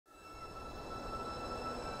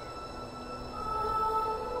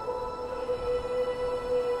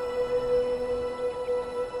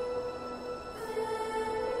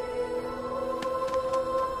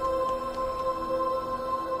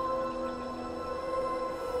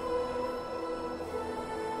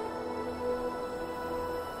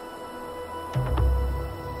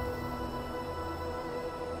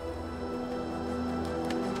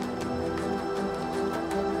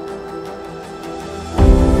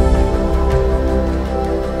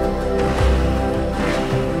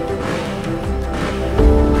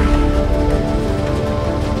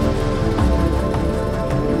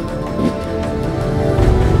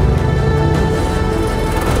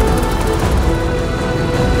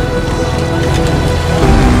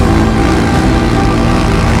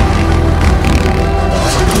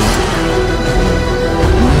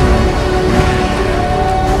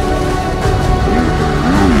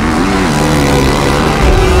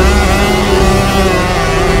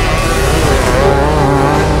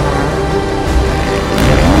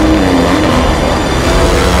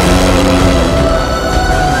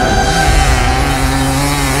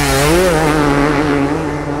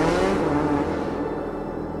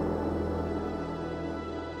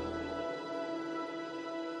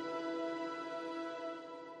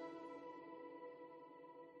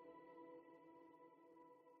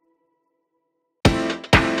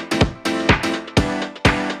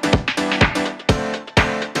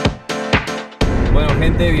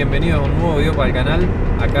gente? Bienvenidos a un nuevo video para el canal.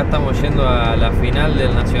 Acá estamos yendo a la final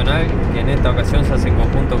del Nacional, que en esta ocasión se hace en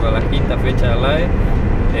conjunto con la quinta fecha del LAE.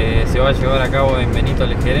 Se va a llevar a cabo en Benito,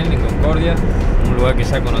 Legerén, en Concordia, un lugar que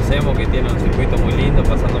ya conocemos, que tiene un circuito muy lindo,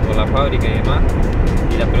 pasando por la fábrica y demás.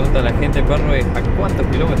 Y la pregunta de la gente, perro, es ¿a cuántos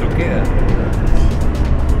kilómetros queda?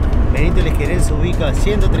 Benito Legerén se ubica a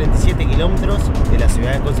 137 kilómetros de la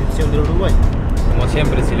ciudad de Concepción del Uruguay. Como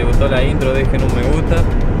siempre, si les gustó la intro, dejen un me gusta.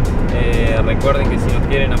 Recuerden que si nos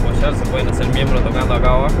quieren apoyar se pueden hacer miembros tocando acá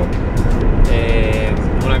abajo.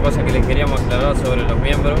 Una cosa que les queríamos aclarar sobre los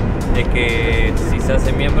miembros es que si se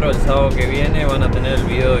hacen miembro el sábado que viene van a tener el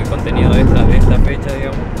video de contenido extra de esta fecha,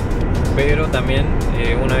 digamos. Pero también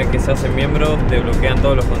una vez que se hacen miembros desbloquean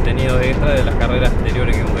todos los contenidos extra de las carreras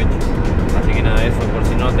anteriores que hemos hecho. Así que nada, eso por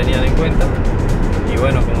si no lo tenían en cuenta. Y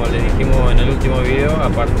bueno, como les dijimos en el último video, a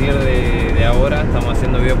partir de ahora estamos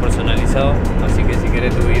haciendo videos personalizados. Así que si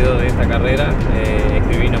querés tu video de esta carrera,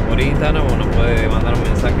 escribinos por Instagram o nos puedes mandar un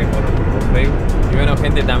mensaje por Facebook. Y bueno,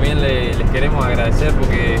 gente, también les queremos agradecer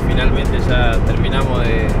porque finalmente ya terminamos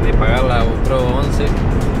de pagar la GoPro 11.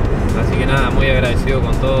 Así que nada, muy agradecido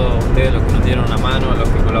con todos ustedes, los que nos dieron una mano, los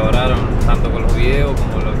que colaboraron tanto con los videos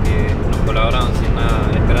como los que nos colaboraron sin nada,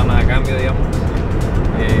 esperar nada a cambio, digamos.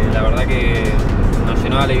 La verdad que nos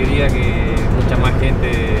llenó de alegría que mucha más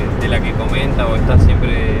gente de la que comenta o está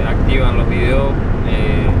siempre activa en los videos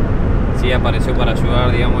sí apareció para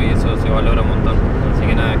ayudar, digamos, y eso se valora un montón. Así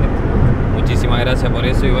que nada, gente, muchísimas gracias por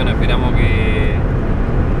eso y bueno, esperamos que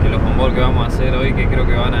los onboard que vamos a hacer hoy, que creo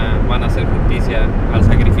que van a hacer justicia al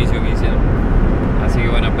sacrificio que hicieron. Así que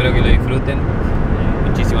bueno, espero que lo disfruten.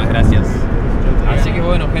 Muchísimas gracias. Así que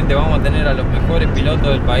bueno, gente, vamos a tener a los mejores pilotos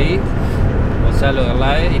del país, o sea, los del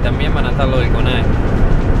LAE, y también van a estar los del CONAE.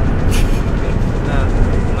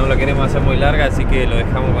 No lo queremos hacer muy larga, así que lo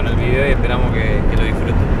dejamos con el video y esperamos que lo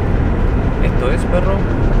disfruten. Esto es, perro,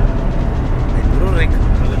 Enduro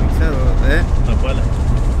R.E.C, No puedo.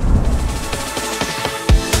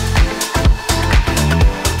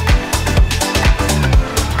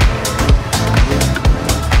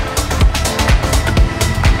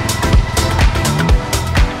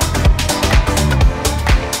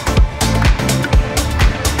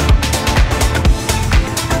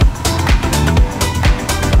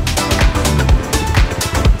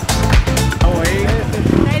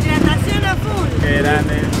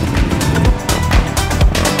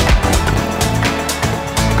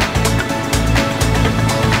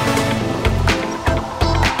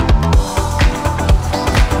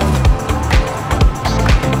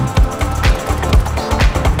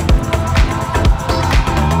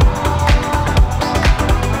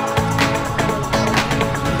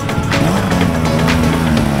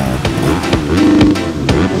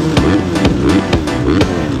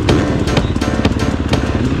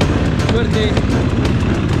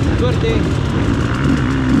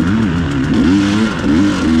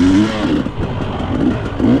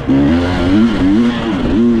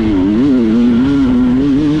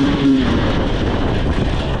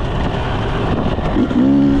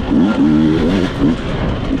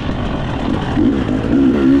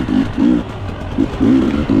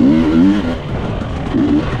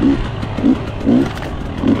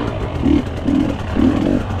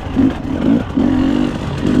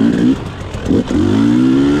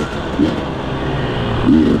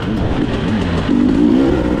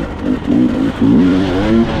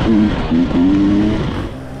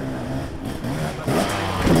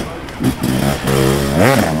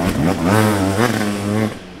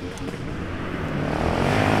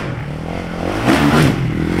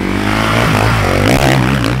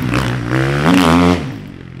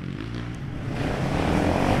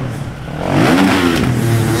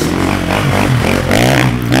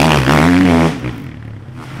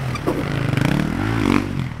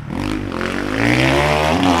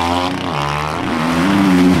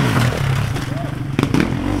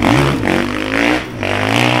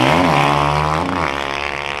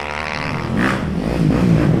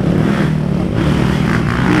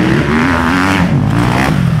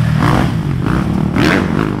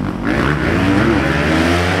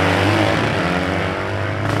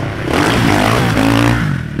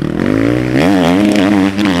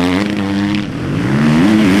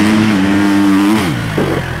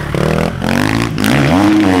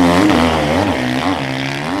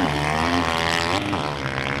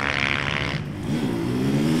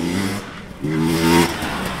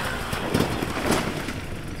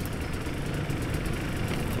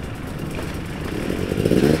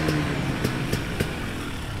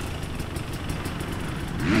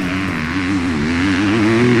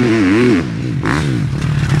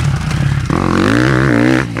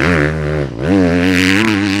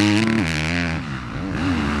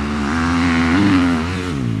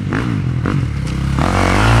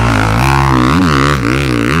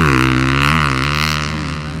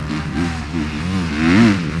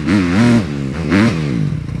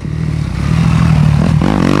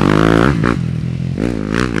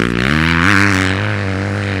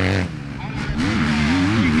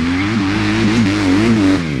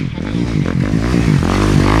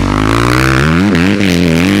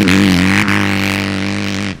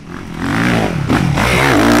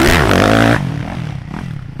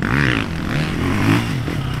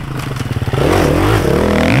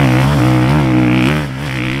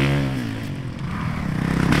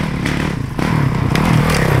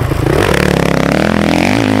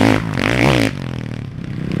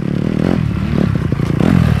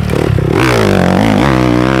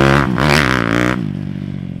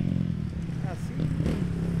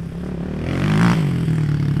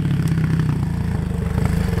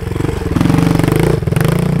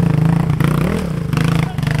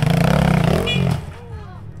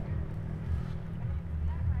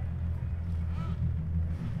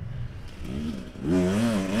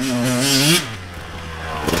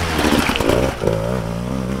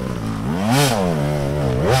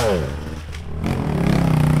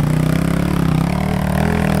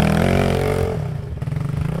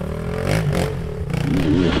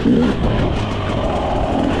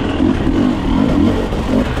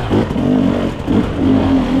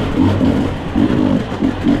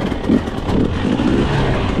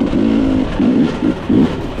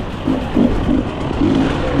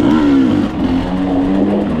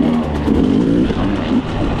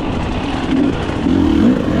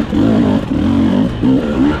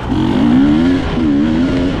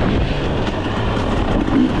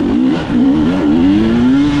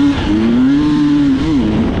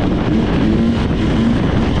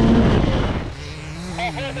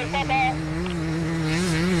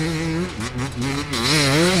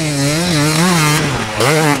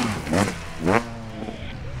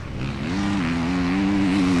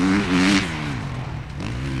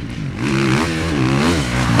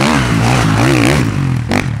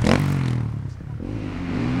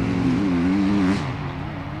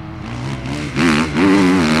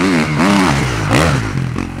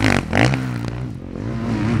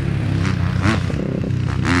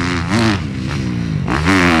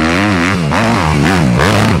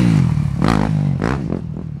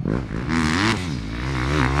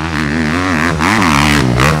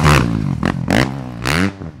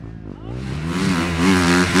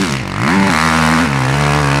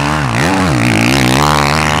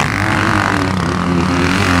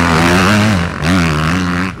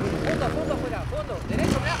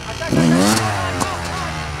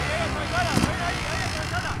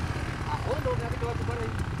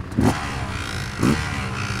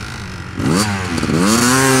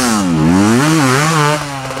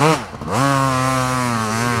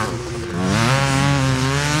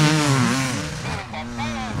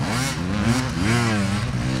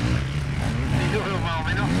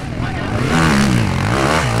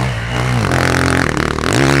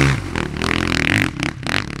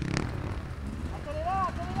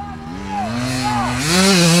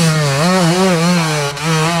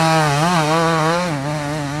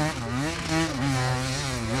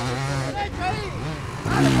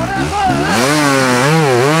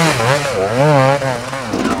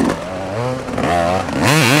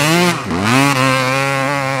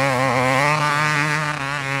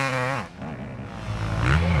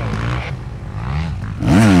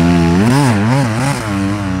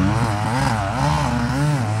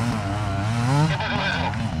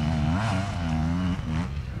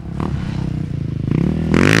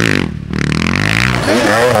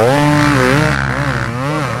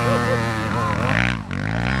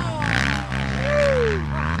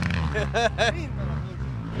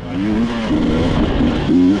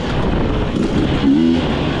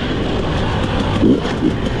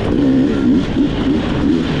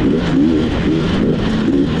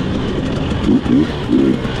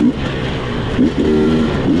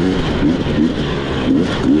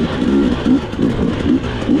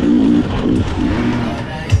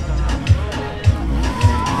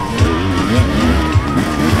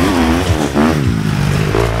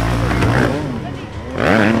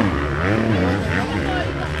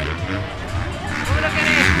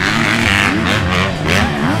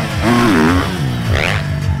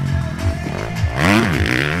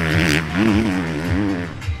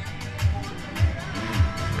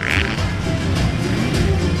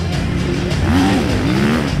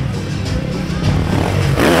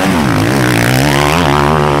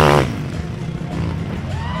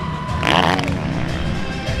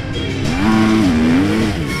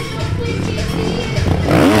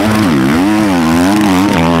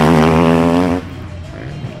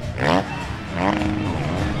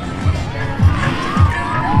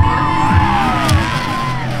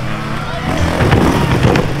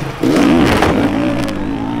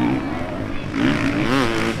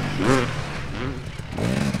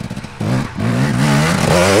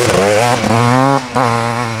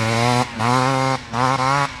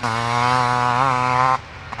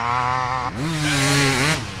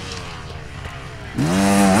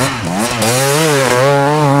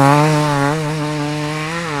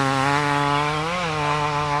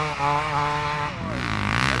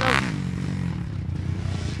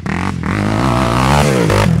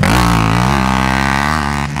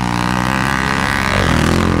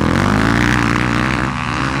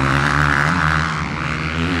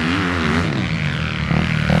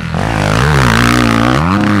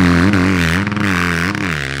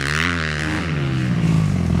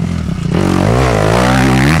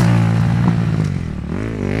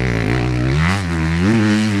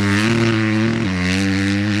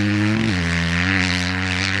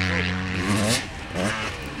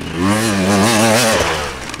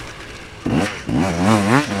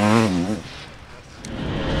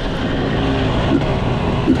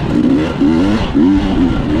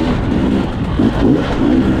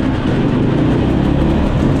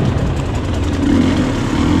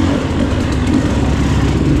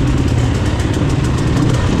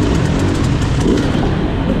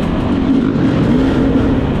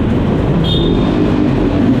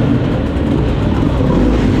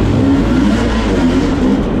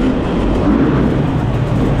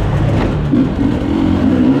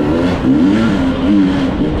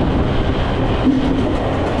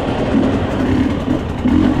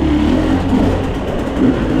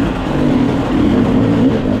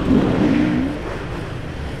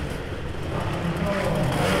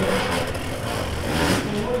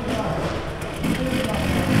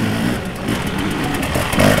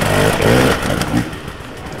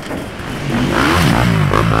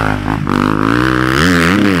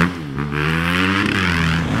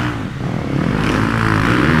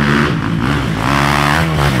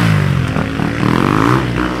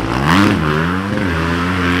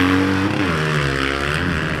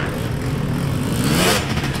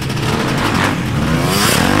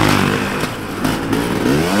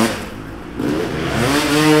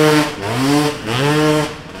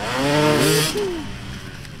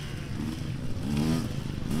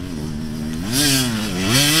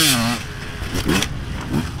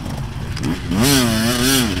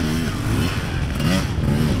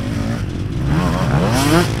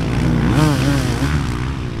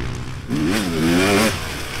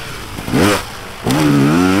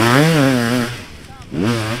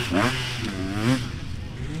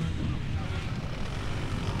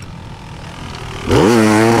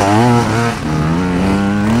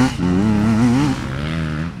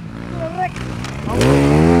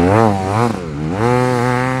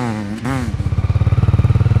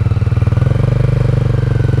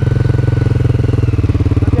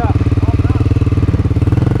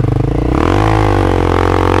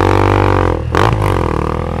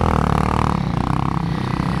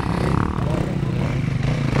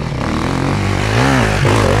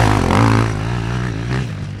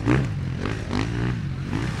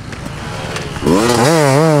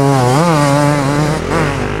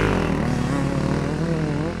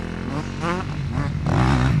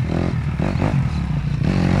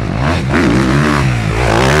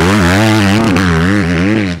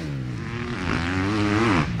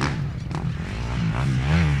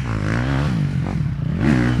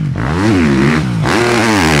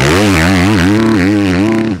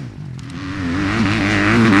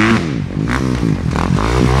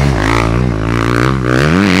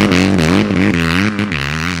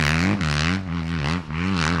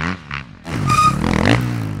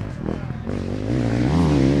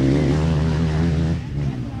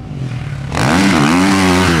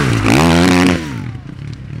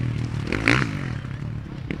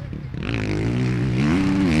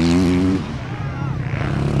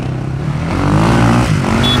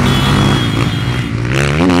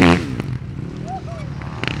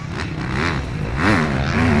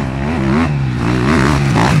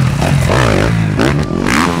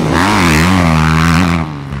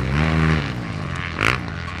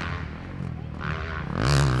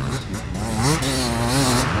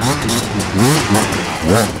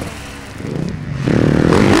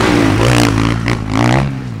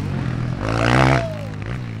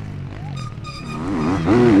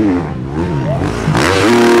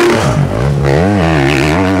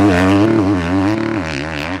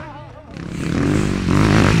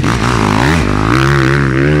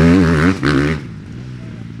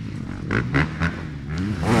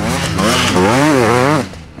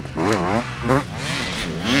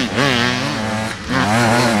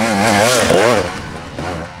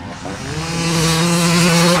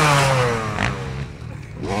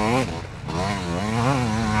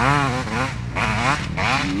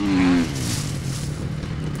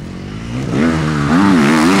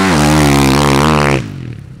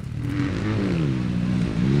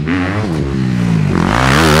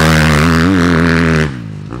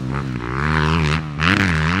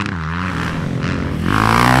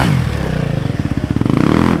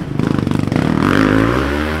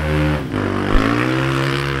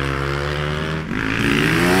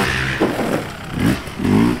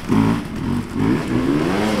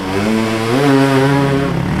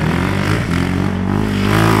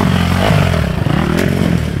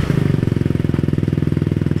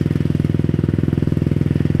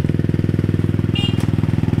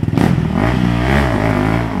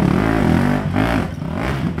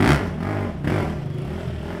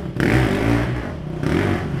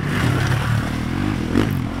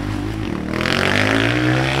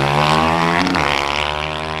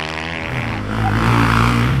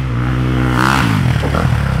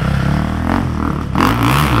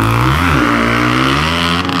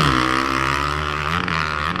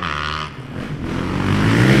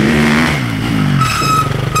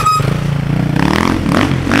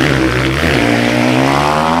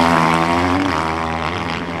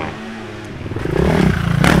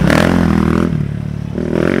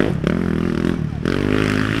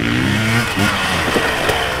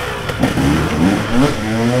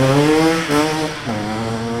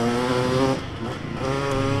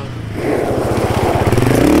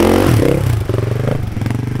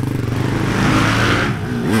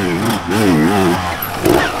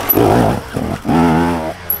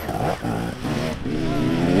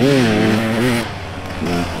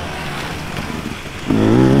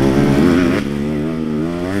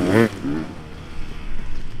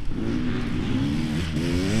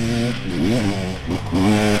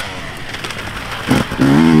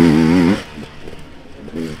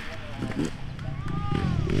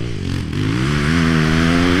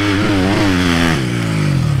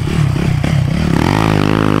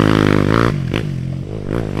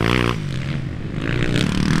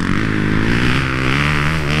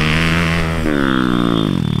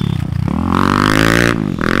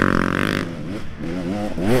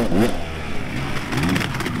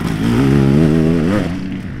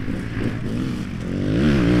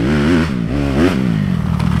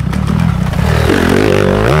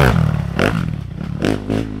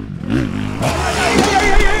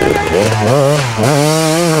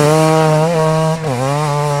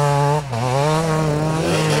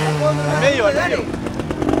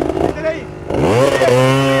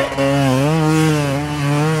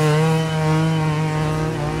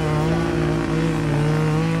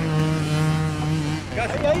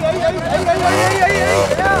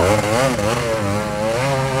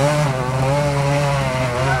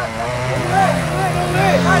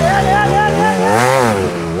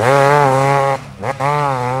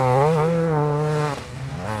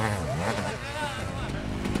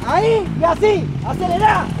 Ahí y así,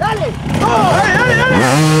 acelerá, dale. ¡Oh, dale,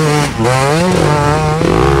 dale,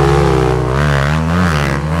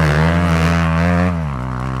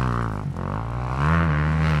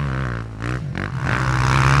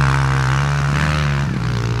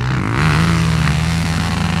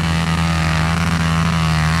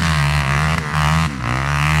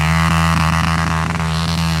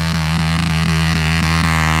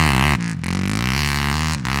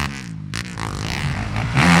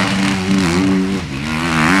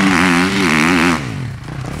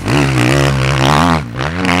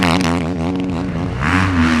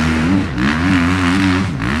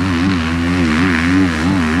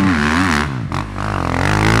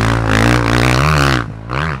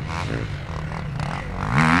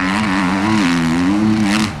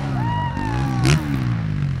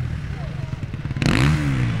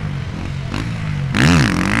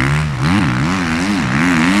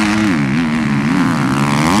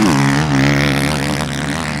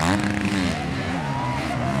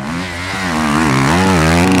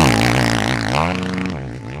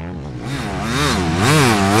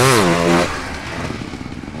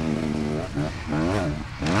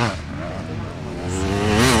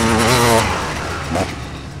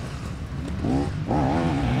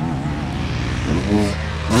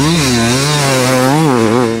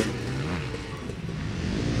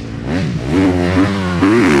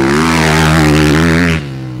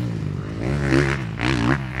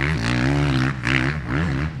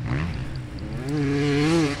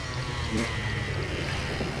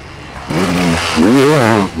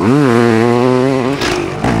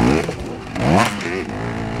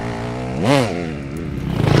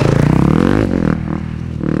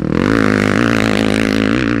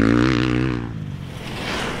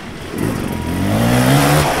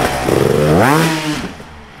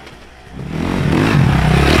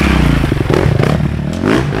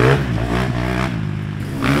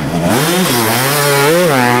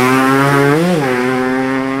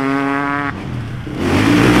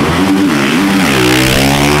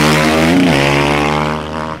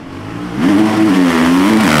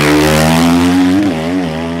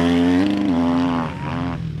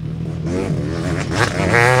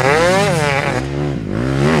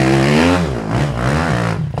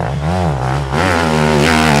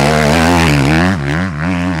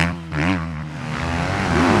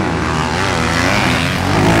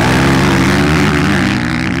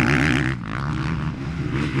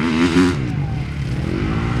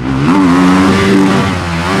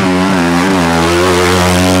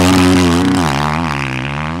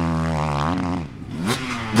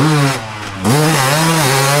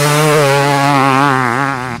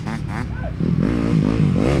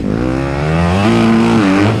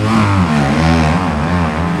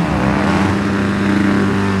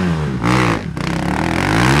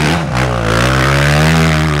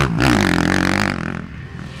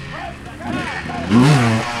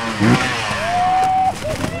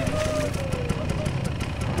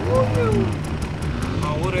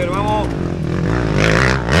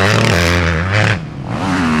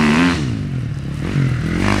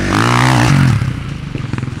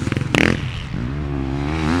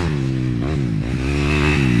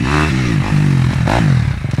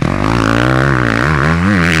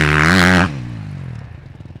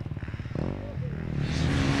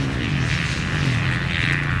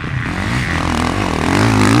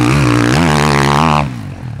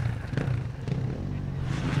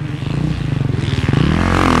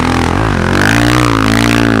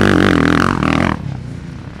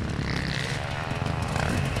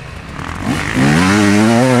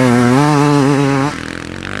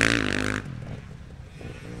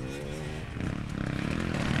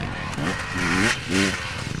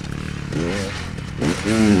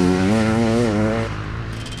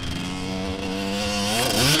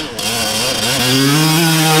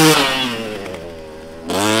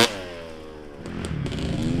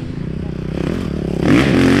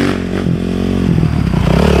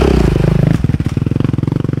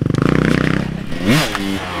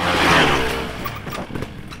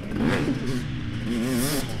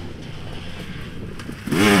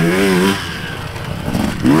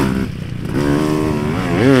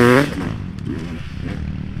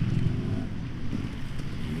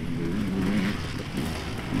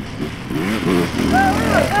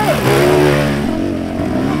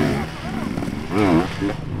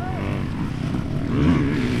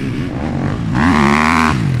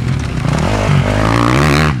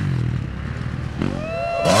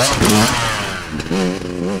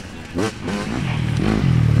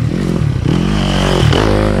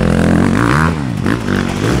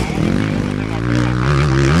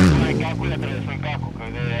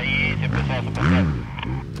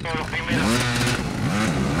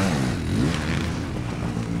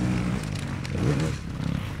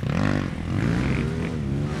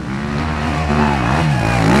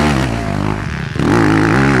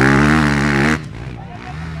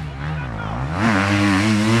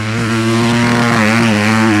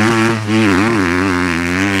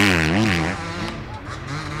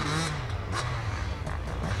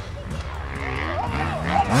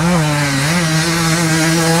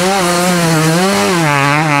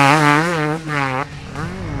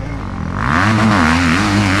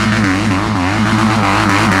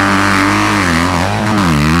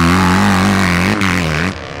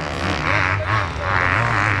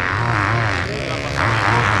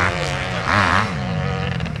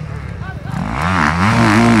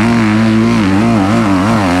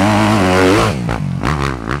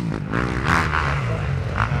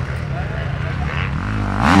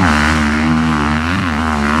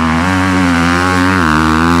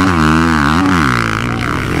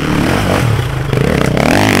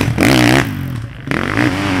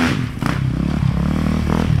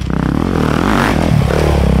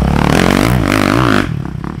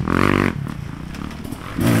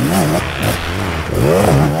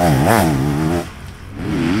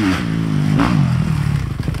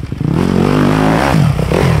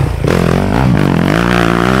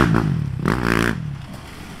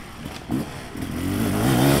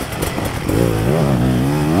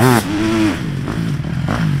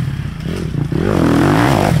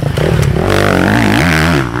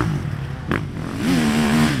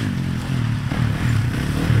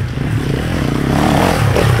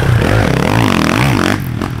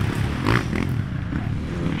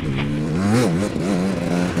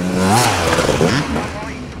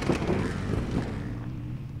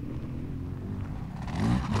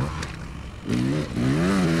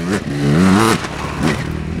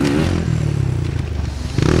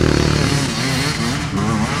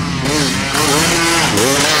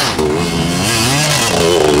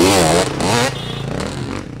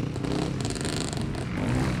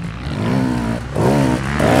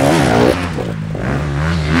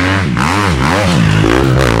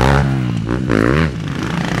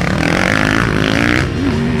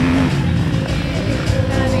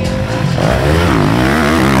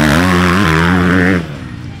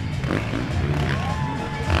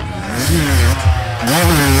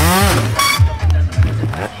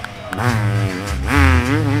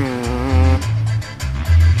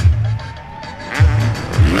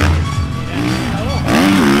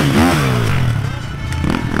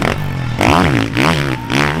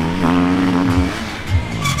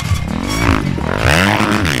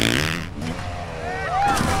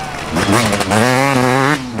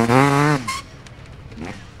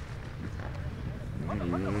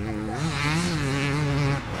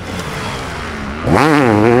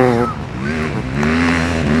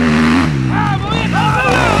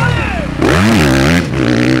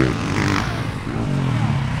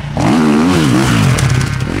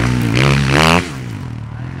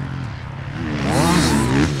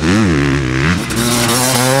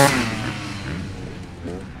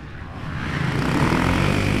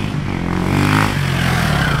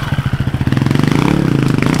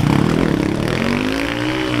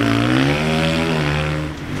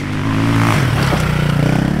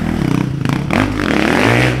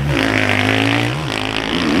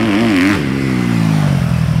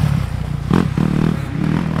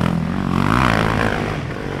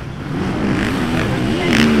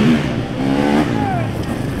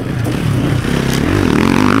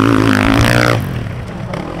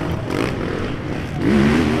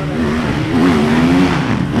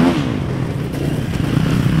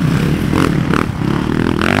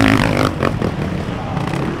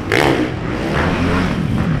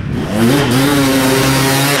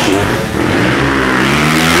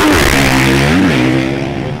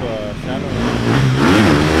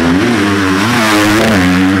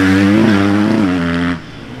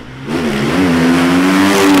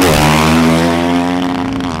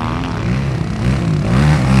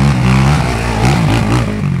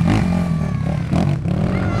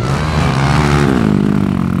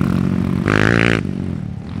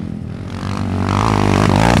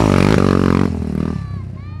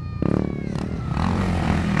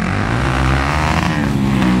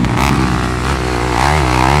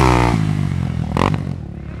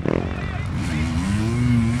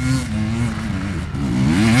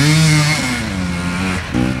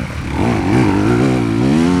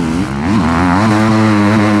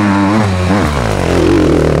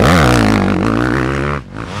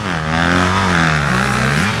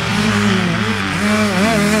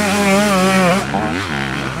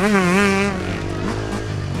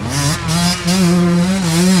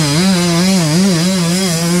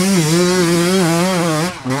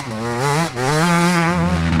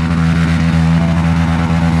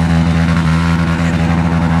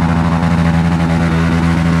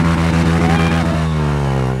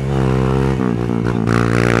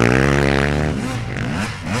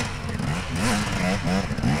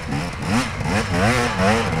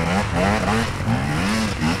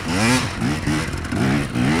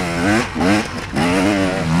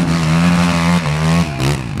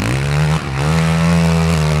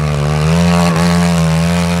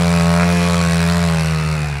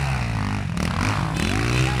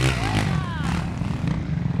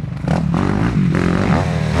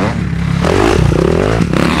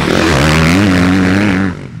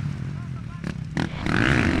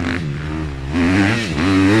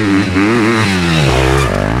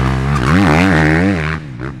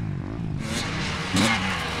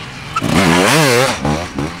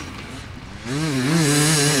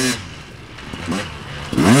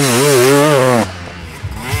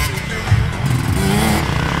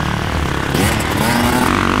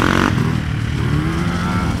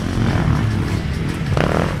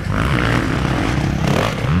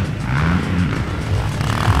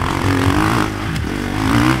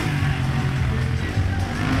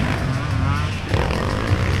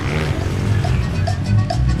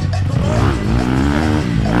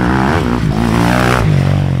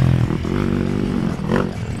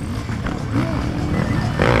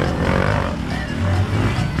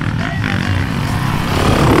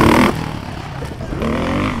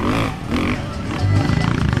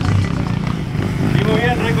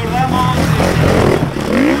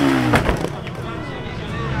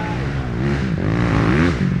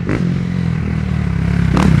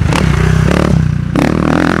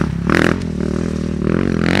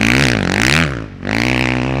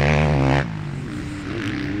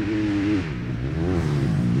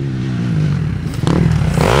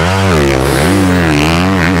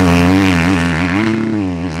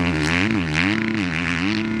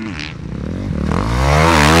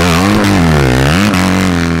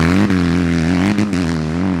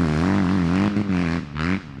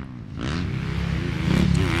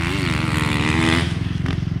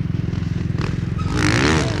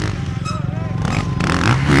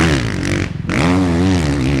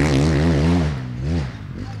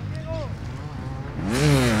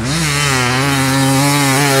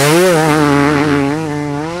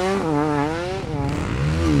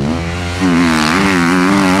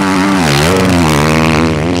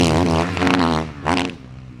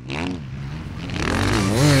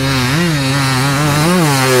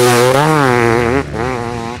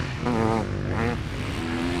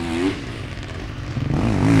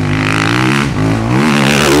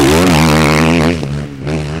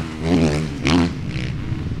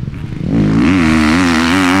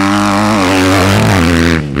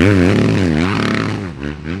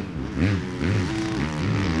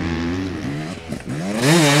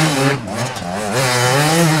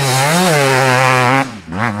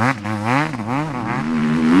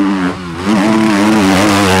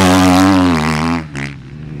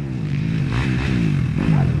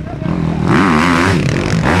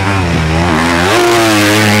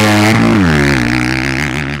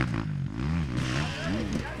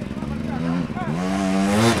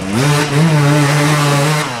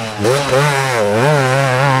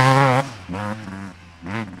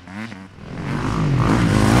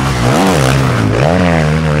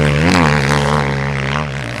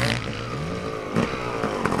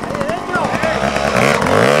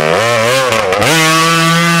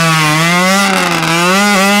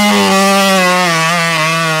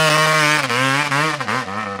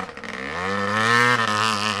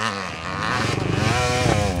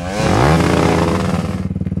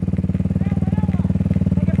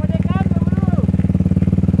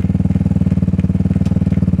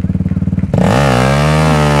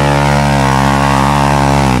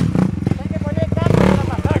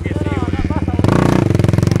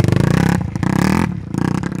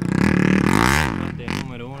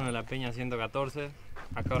 14,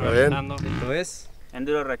 acá organizando. Esto es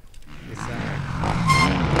Enduro R.E.C.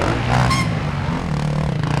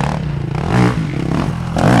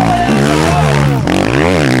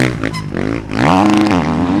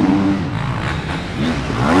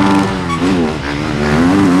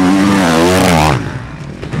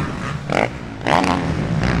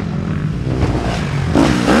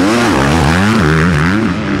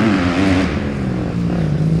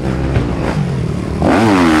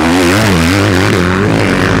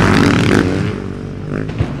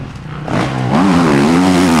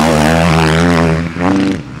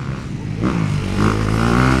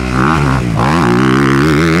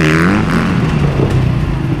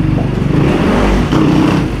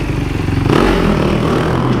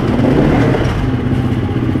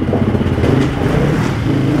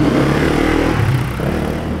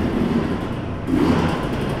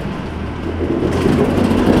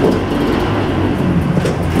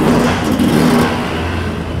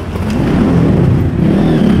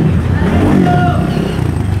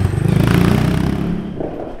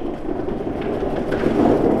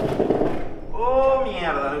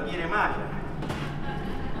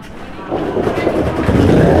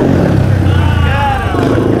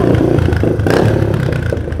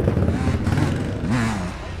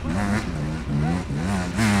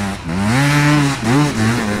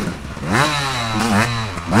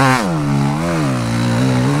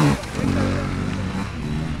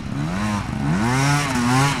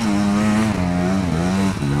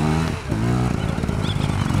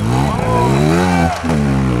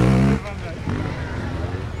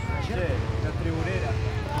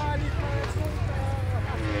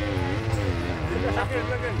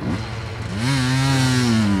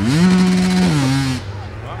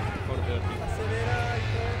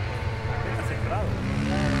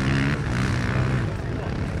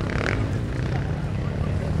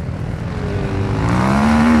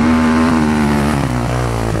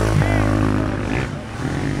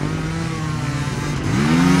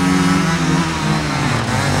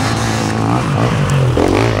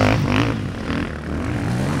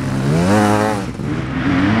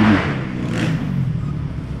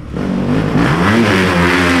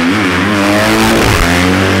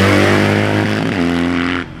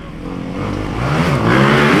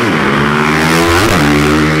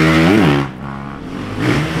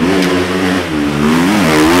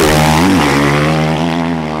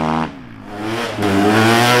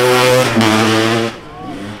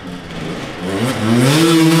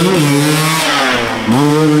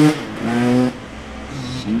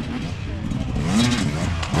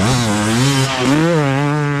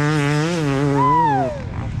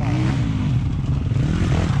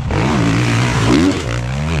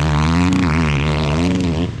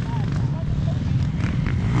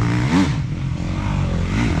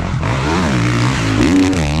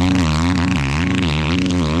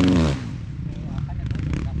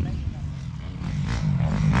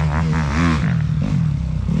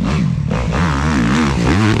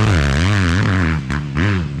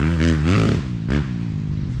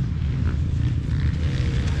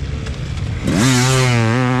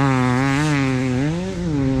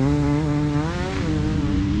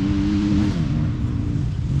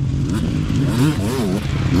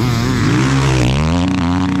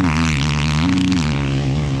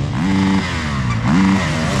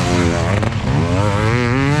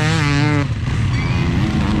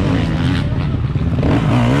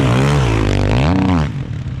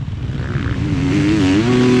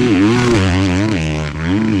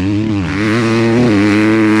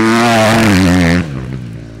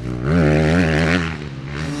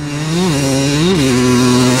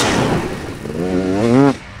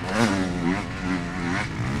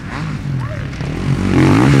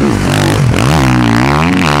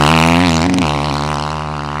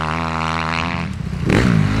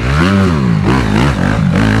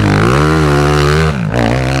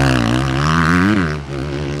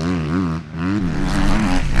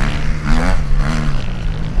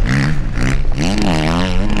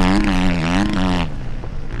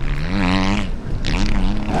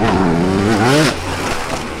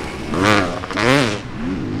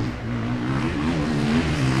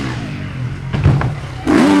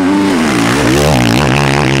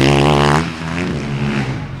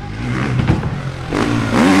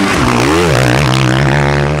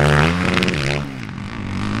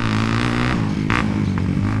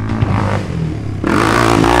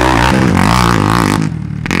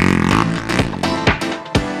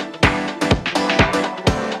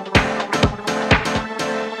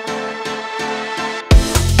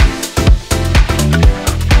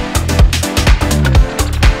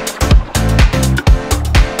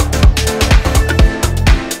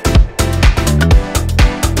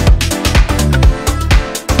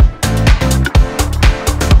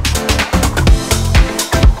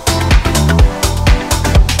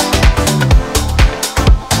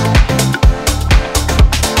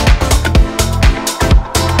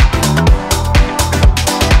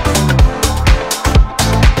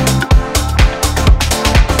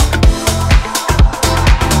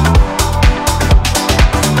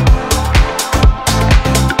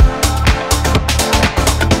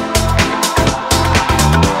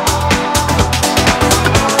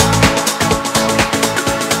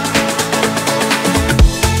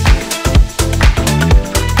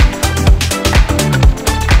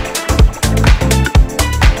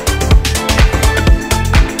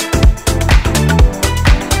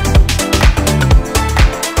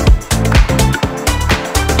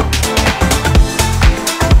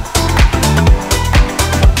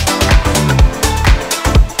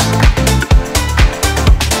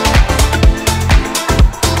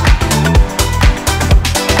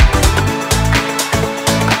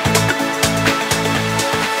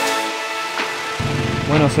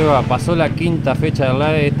 Seba, pasó la quinta fecha del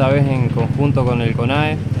LAE, esta vez en conjunto con el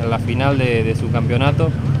CONAE, en la final de su campeonato.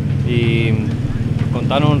 Y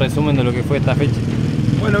contanos un resumen de lo que fue esta fecha.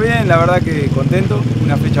 Bueno, bien, la verdad que contento,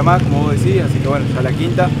 una fecha más, como vos decís, así que bueno, ya la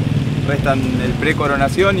quinta. Restan el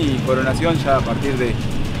pre-coronación y coronación ya a partir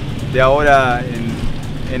de ahora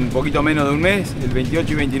en poquito menos de un mes, el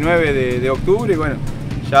 28 y 29 de octubre. Y bueno,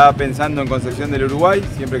 ya pensando en Concepción del Uruguay,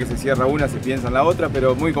 siempre que se cierra una se piensa en la otra,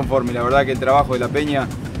 pero muy conforme. La verdad que el trabajo de la Peña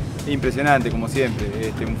es impresionante, como siempre.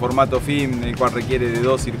 Un formato FIM, el cual requiere de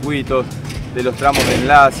 2 circuitos, de los tramos de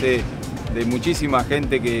enlace, de muchísima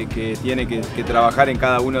gente que tiene que trabajar en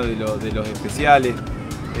cada uno de los especiales.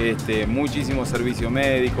 Muchísimo servicio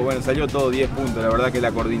médico, bueno, salió todo 10 puntos. La verdad que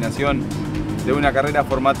la coordinación de una carrera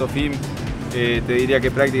formato FIM te diría que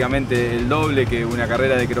prácticamente el doble que una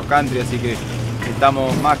carrera de cross country, así que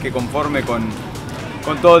estamos más que conformes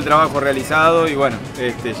con todo el trabajo realizado. Y bueno,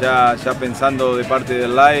 ya pensando de parte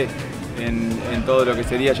del LAE en todo lo que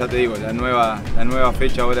sería, ya te digo, la nueva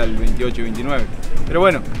fecha ahora el 28 y 29. Pero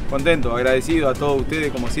bueno, contento, agradecido a todos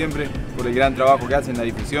ustedes como siempre por el gran trabajo que hacen, la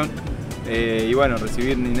difusión. Y bueno,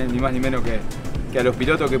 recibir ni más ni menos que a los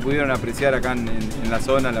pilotos que pudieron apreciar acá en la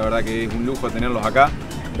zona. La verdad que es un lujo tenerlos acá,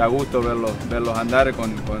 da gusto verlos andar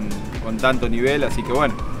con tanto nivel, así que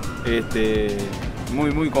bueno,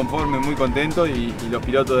 muy conforme, muy contento. Y los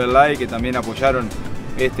pilotos del LAE que también apoyaron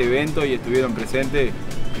este evento y estuvieron presentes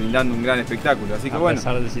brindando un gran espectáculo, así que bueno. A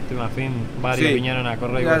pesar del sistema FIM, varios sí, vinieron a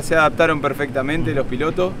correr igual. Se adaptaron perfectamente los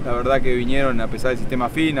pilotos, la verdad que vinieron a pesar del sistema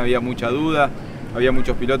FIM, había mucha duda. Había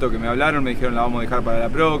muchos pilotos que me hablaron, me dijeron la vamos a dejar para la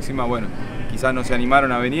próxima. Bueno, quizás no se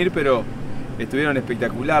animaron a venir, pero estuvieron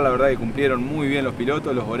espectacular. La verdad que cumplieron muy bien los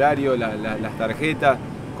pilotos, los horarios, las tarjetas,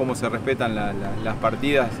 cómo se respetan las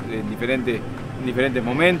partidas en diferentes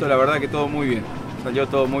momentos. La verdad que todo muy bien, salió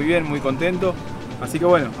todo muy bien, muy contento. Así que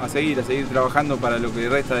bueno, a seguir trabajando para lo que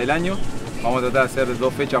resta del año. Vamos a tratar de hacer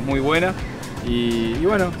 2 fechas muy buenas y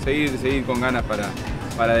bueno, seguir con ganas para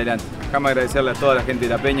adelante. Déjame agradecerle a toda la gente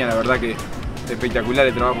de la Peña, la verdad que espectacular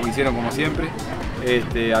el trabajo que hicieron como siempre,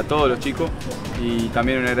 a todos los chicos, y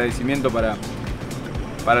también un agradecimiento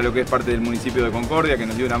para lo que es parte del municipio de Concordia, que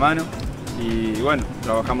nos dio una mano. Y bueno,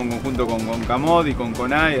 trabajamos en conjunto con Camod y con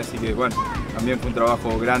CONAE, así que bueno, también fue un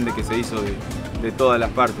trabajo grande que se hizo de todas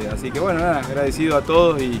las partes. Así que bueno, nada, agradecido a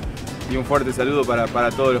todos y un fuerte saludo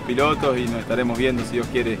para todos los pilotos, y nos estaremos viendo, si Dios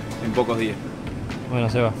quiere, en pocos días. Bueno,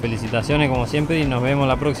 Seba, felicitaciones como siempre y nos vemos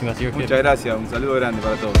la próxima, si Dios quiere. Muchas gracias, un saludo grande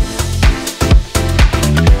para todos.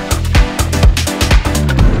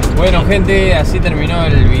 Bueno gente, así terminó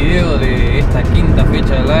el video de esta quinta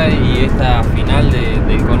fecha del LAE y esta final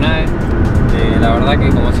del CONAE. La verdad que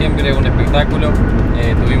como siempre un espectáculo.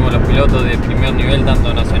 Tuvimos los pilotos de primer nivel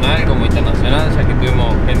tanto nacional como internacional, ya que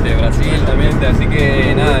tuvimos gente de Brasil también. Así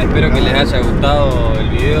que nada, espero que les haya gustado el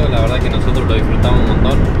video, la verdad que nosotros lo disfrutamos un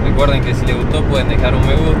montón. Recuerden que si les gustó pueden dejar un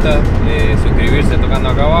me gusta, suscribirse tocando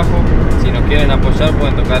acá abajo. Si nos quieren apoyar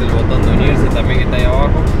pueden tocar el botón de unirse también que está ahí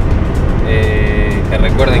abajo. Que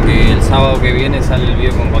recuerden que el sábado que viene sale el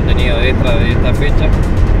video con contenido extra de esta fecha.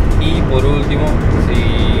 Y por último,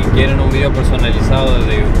 si quieren un video personalizado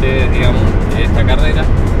de ustedes, digamos, de esta carrera,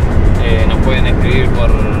 nos pueden escribir por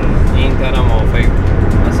Instagram o Facebook.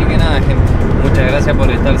 Así que nada gente, muchas gracias por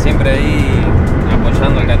estar siempre ahí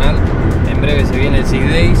apoyando el canal. En breve se viene el 6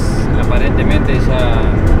 Days, aparentemente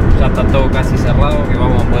ya está todo casi cerrado, que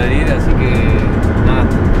vamos a poder ir, así que nada.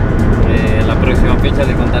 La próxima fecha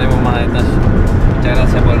les contaremos más detalles. Muchas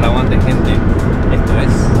gracias por el aguante gente. Esto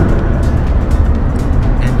es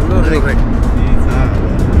Enduro R.E.C.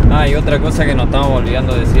 Y otra cosa que nos estamos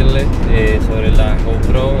olvidando decirles sobre la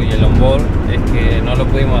GoPro y el onboard es que no lo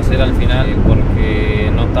pudimos hacer al final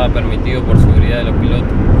porque no estaba permitido por seguridad de los pilotos.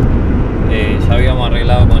 Ya habíamos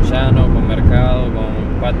arreglado con Llano, con Mercado,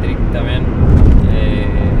 con Patrick también,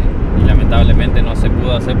 y lamentablemente no se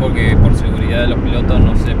pudo hacer porque por seguridad de los pilotos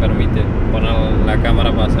no se permite poner la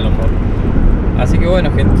cámara para hacer el onboard. Así que bueno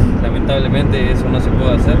gente, lamentablemente eso no se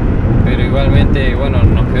pudo hacer, pero igualmente bueno,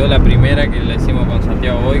 nos quedó la primera que la hicimos con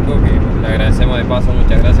Santiago Boico, que le agradecemos de paso,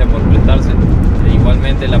 muchas gracias por prestarse.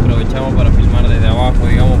 Igualmente la aprovechamos para filmar desde abajo,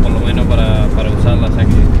 digamos, por lo menos para usarla ya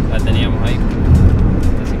que la teníamos ahí.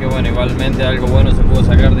 Así que bueno, igualmente algo bueno se pudo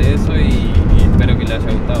sacar de eso y espero que les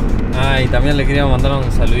haya gustado. Y también le queríamos mandar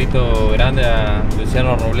un saludito grande a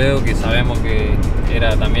Luciano Robledo, que sabemos que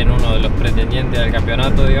era también uno de los pretendientes al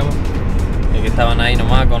campeonato, digamos. Que estaban ahí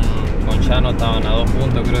nomás con Llano, estaban a 2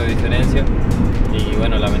 puntos creo de diferencia, y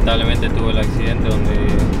bueno, lamentablemente tuvo el accidente donde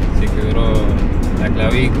se quebró la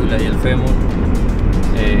clavícula y el fémur,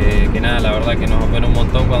 que nada, la verdad que nos apenó un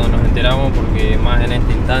montón cuando nos enteramos, porque más en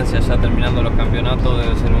esta instancia, ya terminando los campeonatos,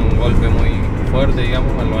 debe ser un golpe muy fuerte,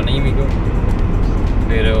 digamos, a lo anímico.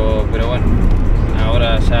 Pero bueno,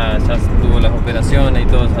 ahora ya tuvo las operaciones y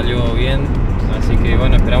todo salió bien. Así que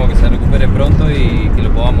bueno, esperamos que se recupere pronto y que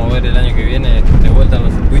lo podamos ver el año que viene de vuelta en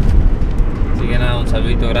los circuitos. Así que nada, un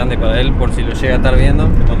saludito grande para él, por si lo llega a estar viendo,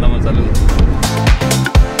 le mandamos un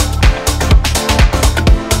saludo.